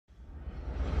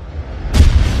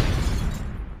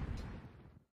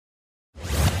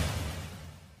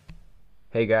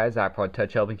Hey guys, iPod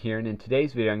Touch helping here, and in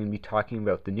today's video I'm going to be talking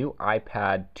about the new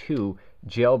iPad 2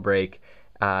 jailbreak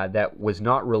that was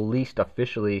not released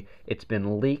officially. It's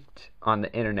been leaked on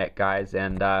the internet, guys,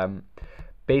 and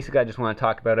basically I just want to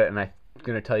talk about it, and I'm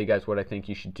going to tell you guys what I think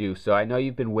you should do. So I know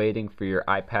you've been waiting for your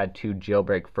iPad 2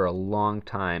 jailbreak for a long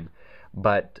time,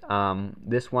 but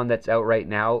this one that's out right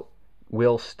now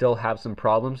will still have some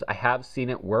problems. I have seen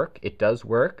it work. It does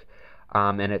work.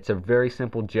 And it's a very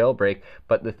simple jailbreak,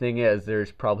 but the thing is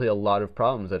there's probably a lot of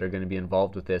problems that are going to be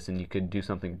involved with this, and you could do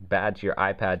something bad to your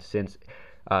iPad since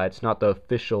it's not the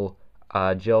official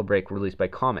jailbreak released by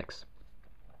Comics.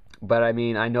 But I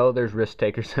mean, I know there's risk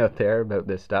takers out there about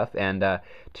this stuff, and to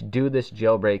do this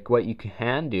jailbreak, what you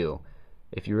can do,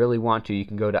 if you really want to, you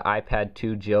can go to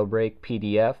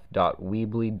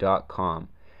ipad2jailbreakpdf.weebly.com.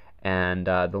 And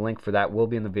the link for that will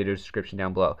be in the video description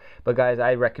down below. But guys,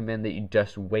 I recommend that you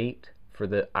just wait for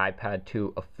the iPad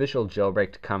 2 official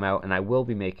jailbreak to come out, and I will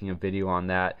be making a video on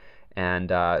that, and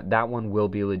that one will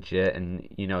be legit, and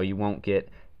you won't get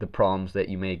the problems that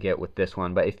you may get with this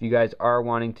one. But if you guys are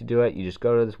wanting to do it, you just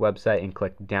go to this website and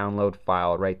click download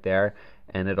file right there,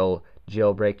 and it'll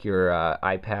jailbreak your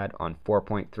iPad on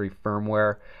 4.3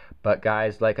 firmware. But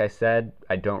guys, like I said,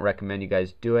 I don't recommend you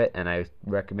guys do it, and I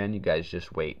recommend you guys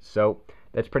just wait. So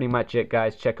that's pretty much it,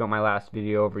 guys. Check out my last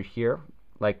video over here.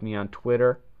 Like me on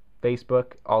Twitter,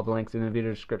 Facebook, all the links in the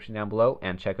video description down below,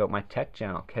 and check out my tech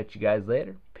channel. Catch you guys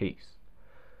later. Peace.